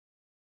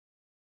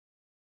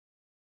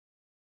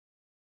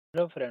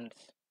Hello friends,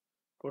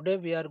 today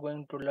we are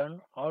going to learn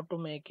how to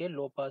make a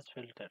low pass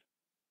filter.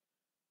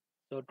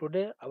 So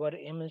today our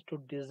aim is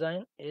to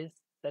design a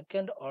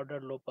second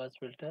order low pass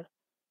filter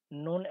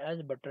known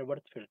as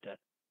Butterworth filter.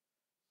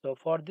 So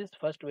for this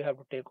first we have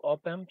to take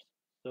op amps.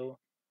 So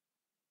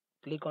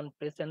click on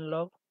press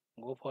analog,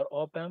 go for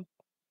op amp,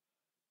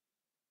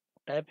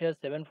 type here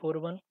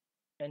 741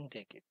 and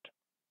take it.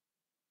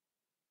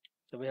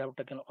 So we have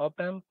taken op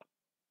amp.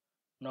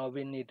 Now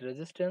we need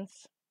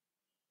resistance.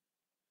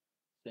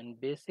 Then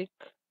basic,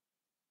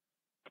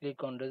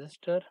 click on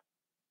resistor.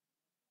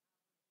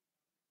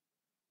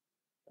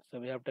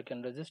 So we have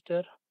taken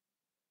resistor.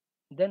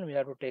 Then we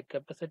have to take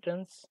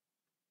capacitance.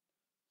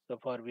 So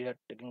far we are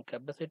taking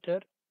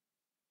capacitor.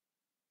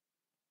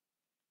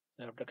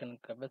 We have taken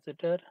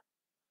capacitor.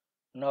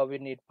 Now we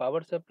need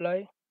power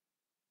supply.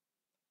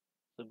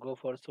 So go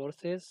for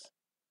sources.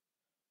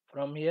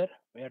 From here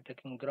we are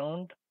taking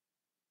ground.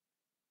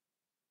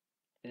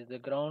 This is the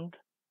ground.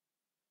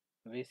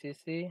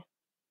 VCC.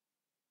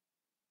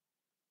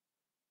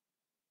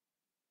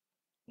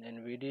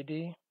 Then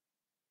VDD.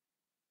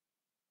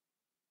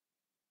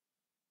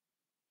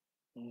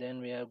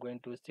 Then we are going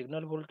to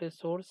signal voltage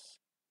source.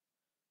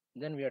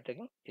 Then we are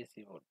taking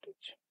AC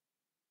voltage.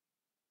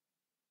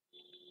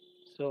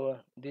 So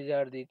these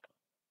are the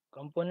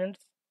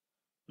components.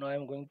 Now I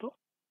am going to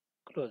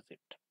close it.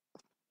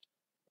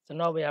 So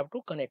now we have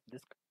to connect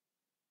this.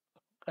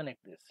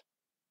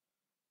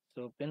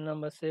 So pin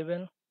number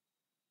 7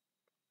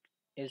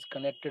 is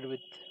connected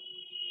with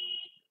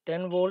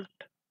 10 volt.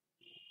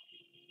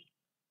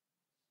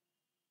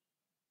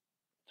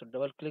 So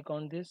double click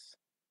on this,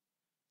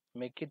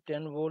 make it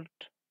 10 volt.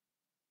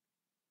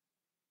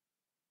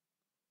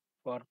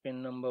 For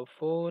pin number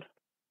 4,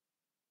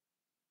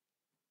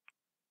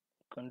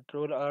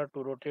 Control R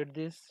to rotate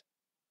this.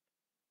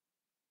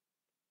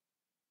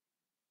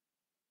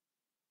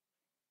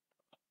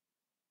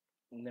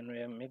 Then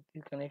we make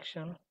the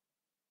connection.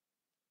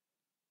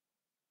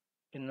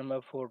 Pin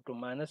number 4 to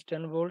minus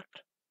 10 volt.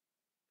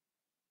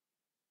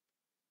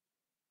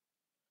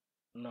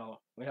 Now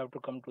we have to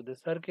come to the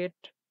circuit.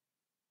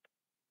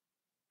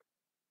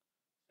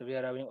 So we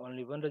are having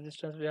only one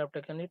resistance, we have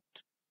taken it.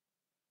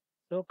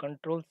 So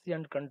Control C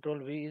and Control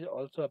V is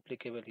also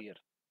applicable here.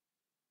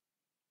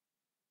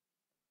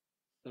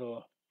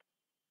 So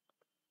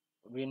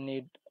we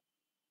need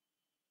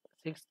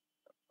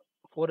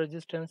 4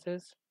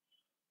 resistances,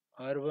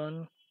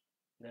 R1,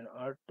 then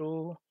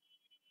R2,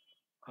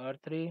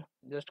 R3,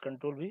 just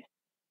Control V,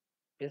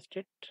 paste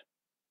it.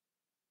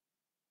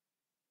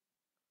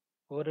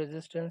 4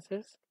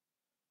 resistances,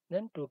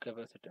 then 2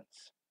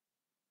 capacitance.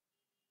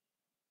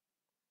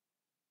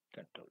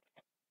 Control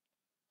V.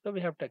 So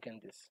we have taken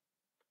this.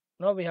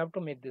 Now we have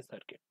to make this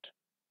circuit.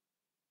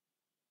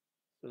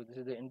 So this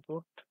is the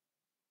input.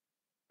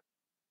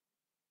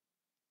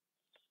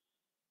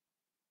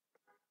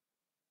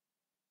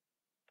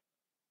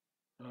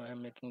 Now I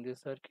am making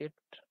this circuit.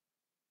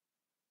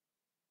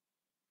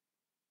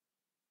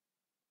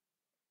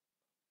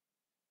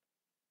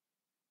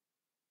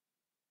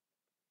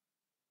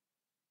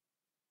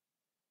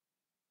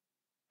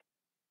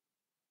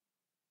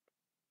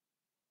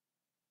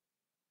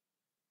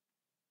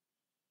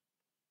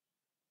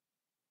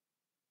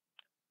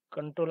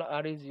 Control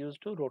R is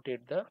used to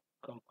rotate the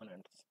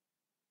components.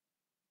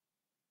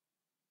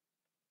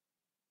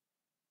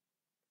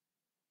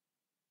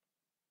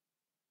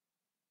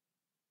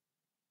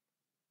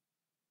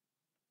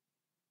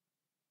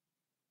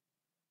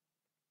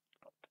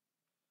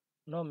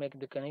 Now make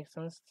the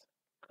connections,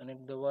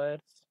 connect the wires.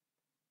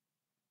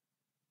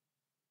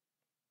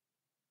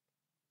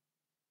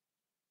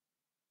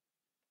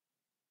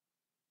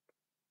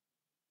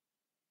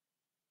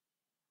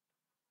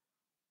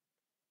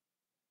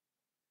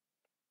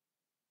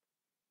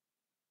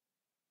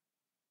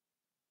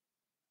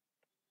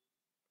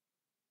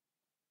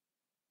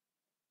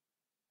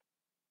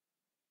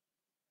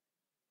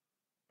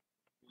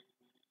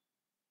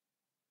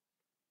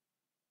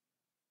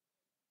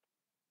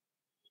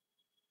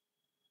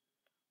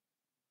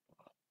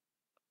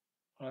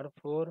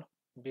 R4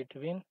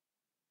 between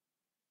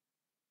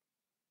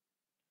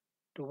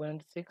 2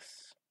 and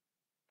 6.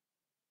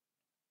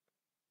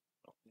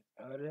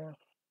 R,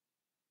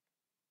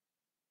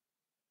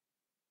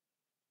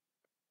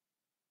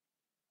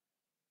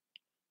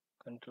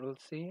 Control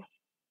C,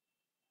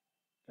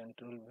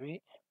 Control V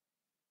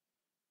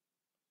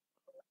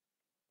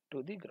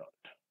to the ground.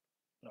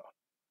 Now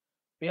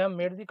we have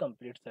made the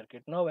complete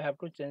circuit. Now we have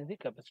to change the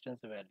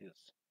capacitance values.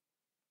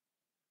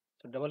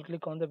 So double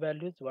click on the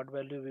values, what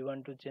value we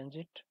want to change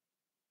it.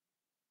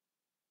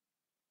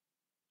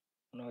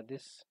 Now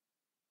this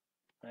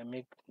I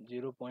make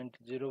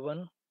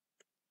 0.01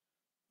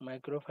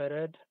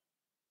 microfarad,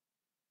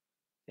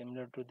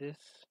 similar to this,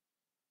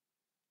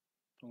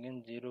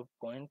 again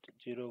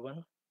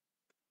 0.01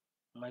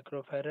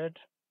 microfarad.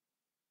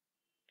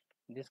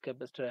 This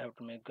capacitor I have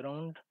to make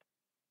ground.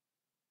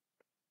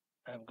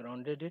 I have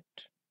grounded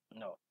it.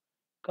 Now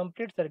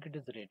complete circuit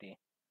is ready.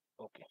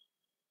 Okay,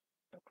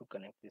 I have to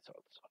connect this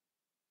also.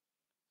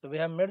 So we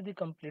have made the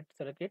complete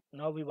circuit.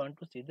 Now we want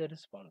to see the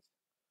response.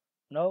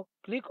 Now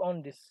click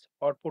on this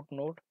output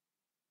node,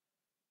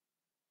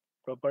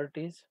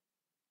 properties.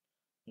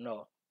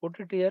 Now put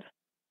it here,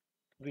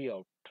 V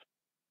out.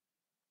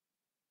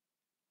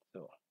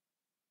 So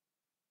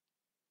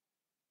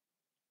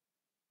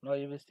now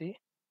you will see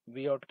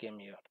V out came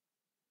here.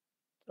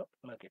 So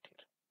mark it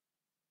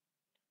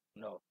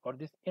here. Now for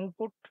this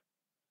input,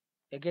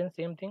 again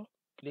same thing.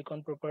 Click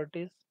on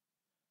properties.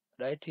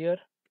 Right here,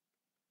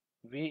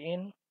 V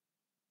in,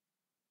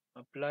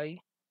 apply.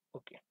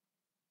 Okay.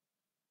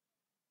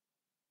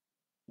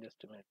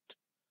 Just a minute.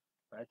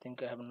 I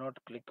think I have not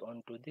clicked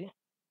on to the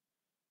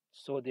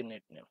show the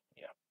net name.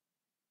 Yeah.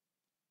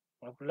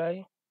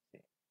 Apply.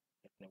 See,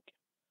 net name.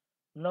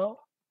 Now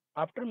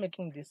after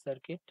making this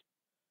circuit,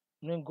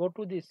 you go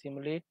to the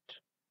simulate,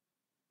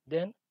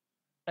 then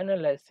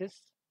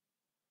analysis,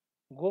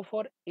 go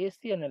for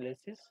AC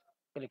analysis,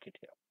 click it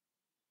here.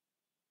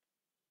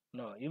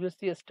 Now you will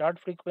see a start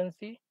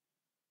frequency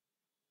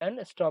and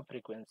stop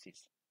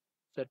frequencies.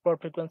 So per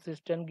frequency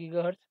is 10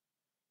 gigahertz,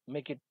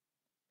 make it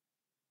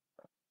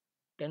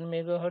 10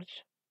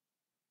 megahertz.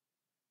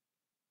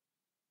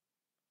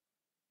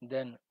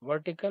 Then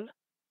vertical,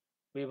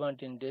 we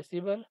want in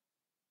decibel.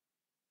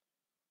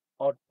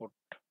 Output,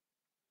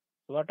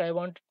 what I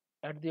want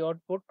at the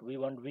output, we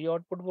want V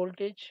output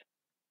voltage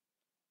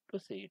to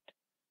see it.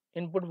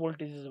 Input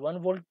voltage is 1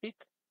 volt peak,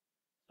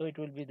 so it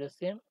will be the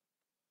same.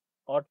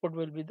 Output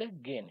will be the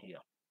gain here.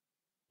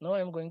 Now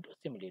I am going to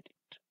simulate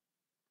it.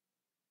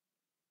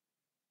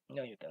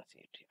 Now you can see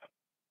it here.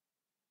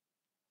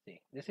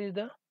 See, this is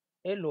the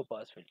a low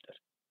pass filter.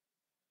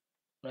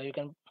 Now you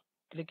can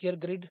click here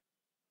grid.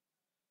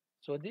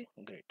 So the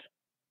grid.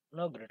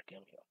 Now grid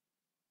came here.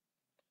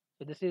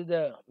 So this is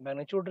the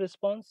magnitude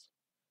response.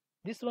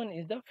 This one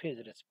is the phase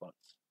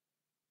response.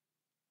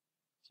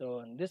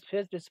 So this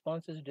phase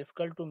response is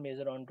difficult to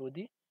measure onto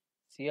the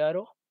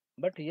CRO,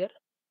 but here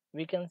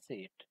we can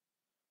see it.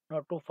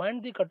 Now to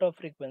find the cutoff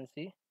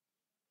frequency,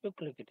 you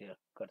click it here,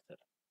 cursor.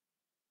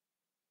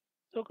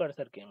 So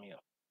cursor came here.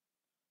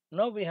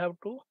 Now we have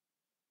to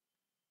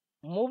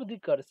move the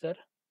cursor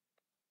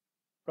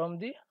from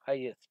the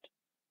highest.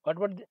 What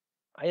the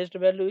highest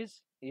value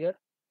is here?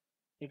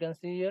 You can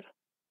see here.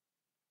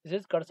 This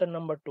is cursor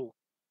number 2.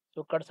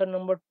 So cursor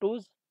number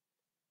 2's,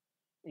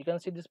 you can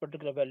see this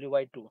particular value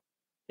y2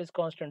 is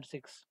constant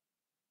 6.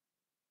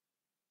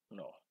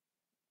 No,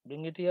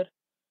 bring it here.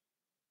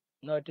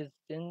 Now it is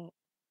in.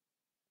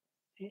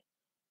 See,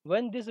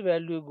 when this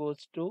value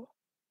goes to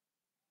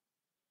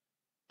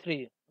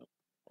 3,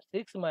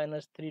 6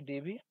 minus 3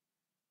 dB,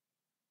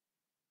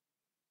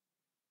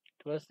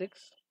 it was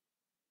 6.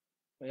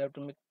 We have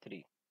to make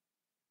 3.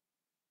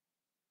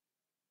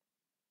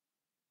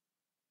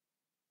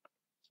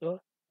 So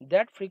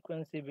that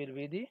frequency will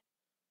be the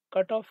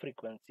cutoff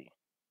frequency.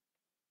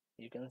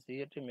 You can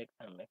see it.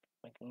 I'm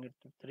making it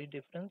 3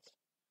 difference.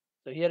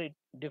 So here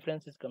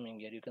difference is coming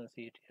here. You can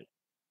see it here,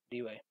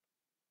 dy.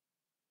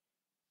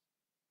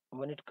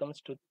 When it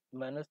comes to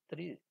minus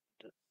 3,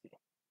 let's see,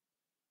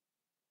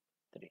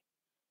 3.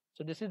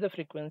 So this is the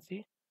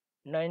frequency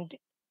 90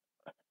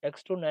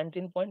 x to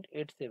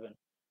 19.87.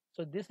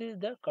 So this is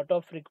the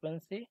cutoff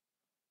frequency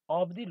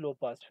of the low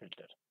pass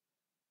filter.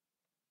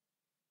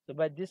 So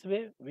by this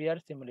way we are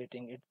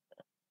simulating it,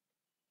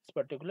 this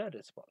particular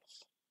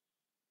response.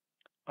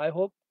 I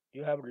hope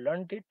you have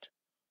learnt it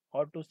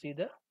how to see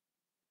the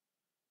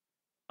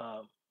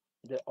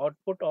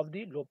output of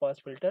the low pass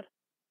filter.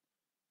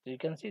 So you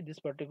can see this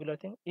particular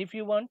thing. If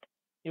you want,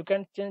 you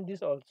can change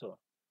this also.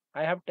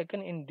 I have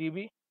taken in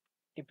dB.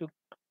 If you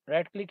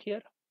right click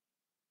here,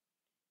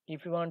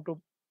 if you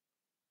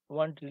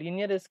want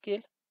linear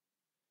scale,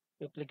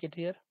 you click it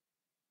here.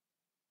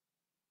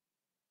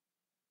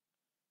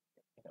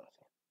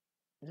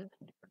 This is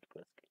the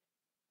particular scale.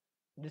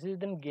 This is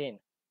then gain.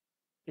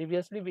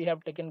 Previously we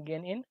have taken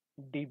gain in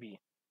dB,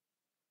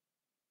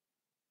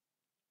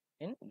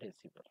 in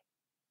decibel.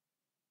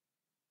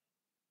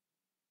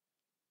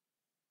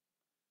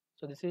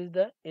 So this is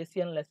the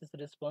AC analysis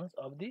response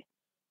of the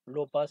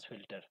low pass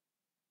filter.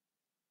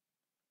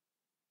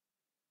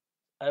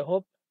 I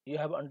hope you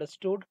have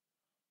understood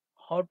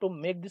how to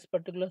make this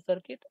particular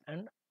circuit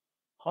and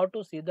how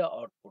to see the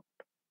output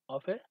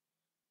of a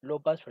low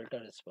pass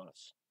filter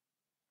response.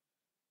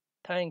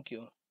 Thank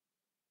you.